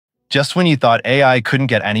Just when you thought AI couldn't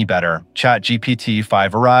get any better,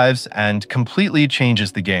 ChatGPT-5 arrives and completely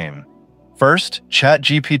changes the game. First,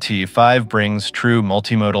 ChatGPT-5 brings true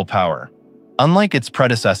multimodal power. Unlike its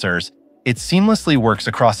predecessors, it seamlessly works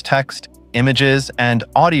across text, images, and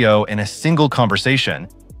audio in a single conversation,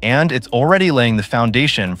 and it's already laying the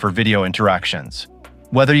foundation for video interactions.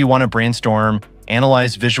 Whether you want to brainstorm,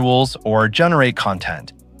 analyze visuals, or generate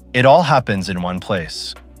content, it all happens in one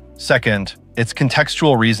place. Second, its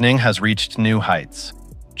contextual reasoning has reached new heights.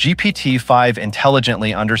 GPT-5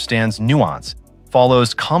 intelligently understands nuance,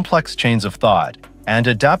 follows complex chains of thought, and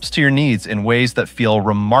adapts to your needs in ways that feel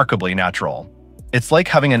remarkably natural. It's like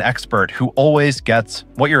having an expert who always gets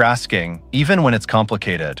what you're asking, even when it's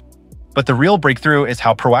complicated. But the real breakthrough is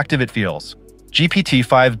how proactive it feels.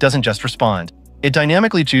 GPT-5 doesn't just respond. It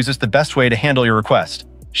dynamically chooses the best way to handle your request,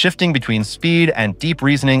 shifting between speed and deep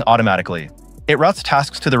reasoning automatically. It routes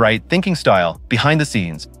tasks to the right thinking style behind the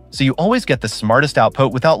scenes, so you always get the smartest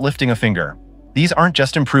output without lifting a finger. These aren't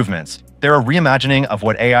just improvements, they're a reimagining of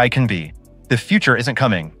what AI can be. The future isn't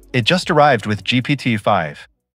coming, it just arrived with GPT-5.